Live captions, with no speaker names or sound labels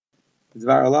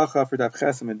Dvar Halacha for Daf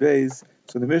Ches and Beis.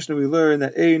 So in the Mishnah we learn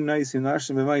that Ein Naisim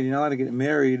Nashim B'Mayid, you're not allowed to get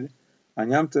married on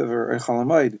Yom Tov or Chol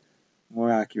Hamoed, more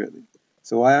accurately.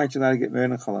 So why aren't you allowed to get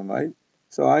married on Chol Hamoed?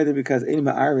 So either because Ein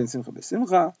Ma'arvin Simcha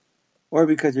B'Simcha, or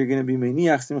because you're going to be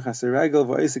Meiniach Simcha Seregel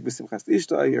V'Oisik B'Simchas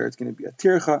Ishtai, or it's going to be a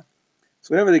Tircha.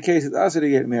 So whatever the case, it's also to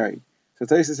get married. So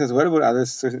Taisa says, what about other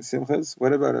certain Simchas?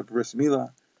 What about a Bris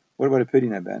Milah? What about a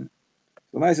Pidin Haben?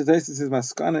 So Taisa says,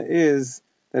 Maskana is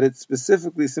that it's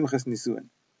specifically Simchas Nisuin.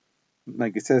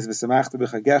 Like it says, V'samachta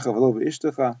b'chagecha v'lo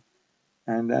b'ishtecha.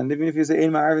 And even if you say,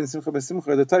 Ein ma'arvin simcha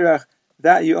b'simcha, the Torah,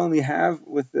 that you only have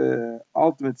with the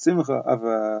ultimate simcha of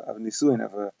Nisuin,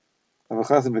 of a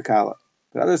chassan b'kala.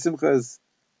 But other simchas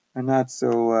are not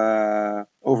so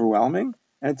overwhelming,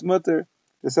 and it's mutter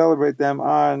to celebrate them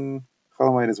on Chol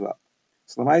Hamoed as well.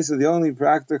 So Lamaisa, the only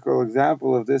practical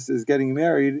example of this is getting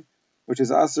married, which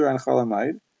is Asur on Chol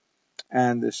Hamoed,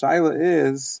 and the shaila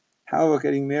is, how about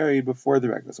getting married before the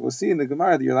regla? So we'll see in the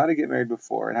Gemara that you're allowed to get married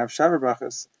before and have shavar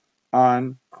brachas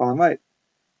on Chol Hamoed.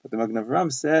 But the Magen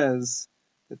Avraham says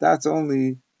that that's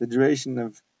only the duration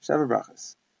of shavar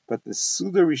brachas. But the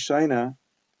Suda Rishayna,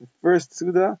 the first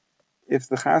Suda, if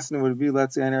the Chasna would be,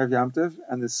 let's say, on Erev Yom Tov,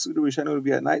 and the Suda Rishayna would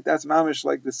be at night, that's mamish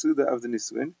like the Suda of the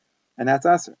Nisuin, and that's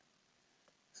Aser.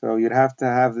 So you'd have to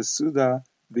have the Suda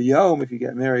B'yom if you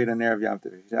get married on Erev Yom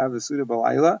Tov. If you have the Suda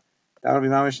B'layla, that would be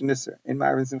mamish nisr in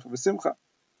ma'arvin simcha b'simcha.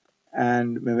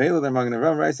 And Mevela, the Magen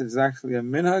Avraham writes, it's actually a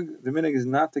minhag. The minhag is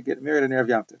not to get married on Erev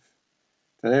Yom Tov.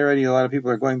 Today already a lot of people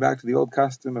are going back to the old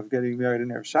custom of getting married on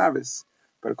Erev Shabbos.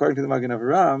 But according to the Magen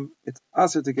Avraham, it's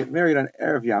also to get married on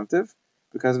Erev Yom Tov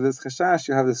because of this chashash.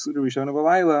 You have the Suda Rishona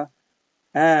B'layla,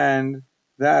 and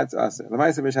that's also. The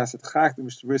Ma'aser b'Shasat Chak, the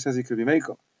Mishnah says he could be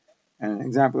meiko. And an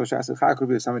example of Shasat Chak would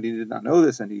be if somebody did not know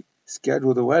this and he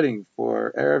scheduled a wedding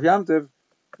for Erev Yom Tov.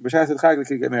 B'Shasat Chag they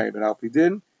could get married, but if you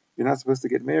didn't, you're not supposed to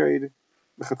get married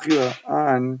b'chatchila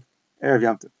on Erev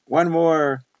Yom Tov. One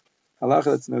more halacha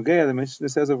that's nogea. The Mishnah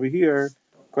says over here,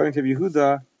 according to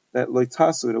Yehuda, that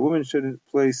loitasud, a woman shouldn't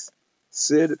place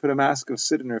sid, put a mask of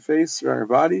sid in her face or on her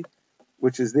body,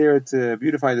 which is there to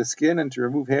beautify the skin and to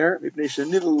remove hair,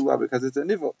 because it's a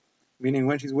nivel, meaning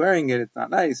when she's wearing it, it's not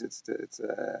nice. It's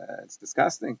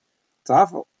disgusting. It's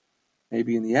awful.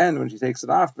 Maybe in the end when she takes it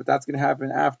off, but that's going to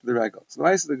happen after the regal. So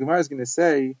the Gemara is going to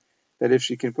say that if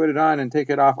she can put it on and take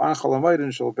it off on Chol Hamoed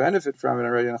and she'll benefit from it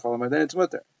already on Chol Hamoed, then it's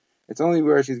mutter. It's only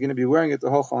where she's going to be wearing it the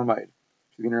whole Chol Hamoed.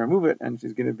 She's going to remove it and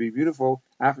she's going to be beautiful.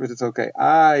 Afterwards it's okay.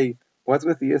 What's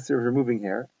with the issue of removing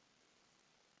hair?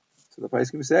 So the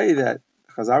Paiskim say that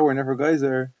Chazar were never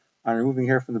geyser on removing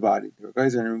hair from the body. They were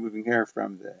geyser on removing hair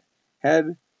from the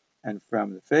head and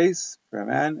from the face, for a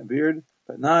man, a beard,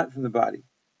 but not from the body.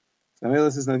 So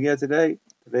this is Nogia today.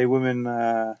 Today women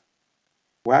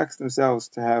wax themselves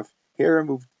to have hair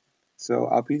removed. So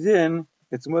al pidin,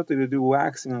 it's mutter to do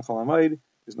waxing on Chol Hamoed.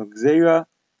 There's no gzeira.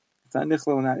 It's not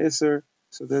nichlo, not iser.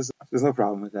 So there's no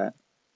problem with that.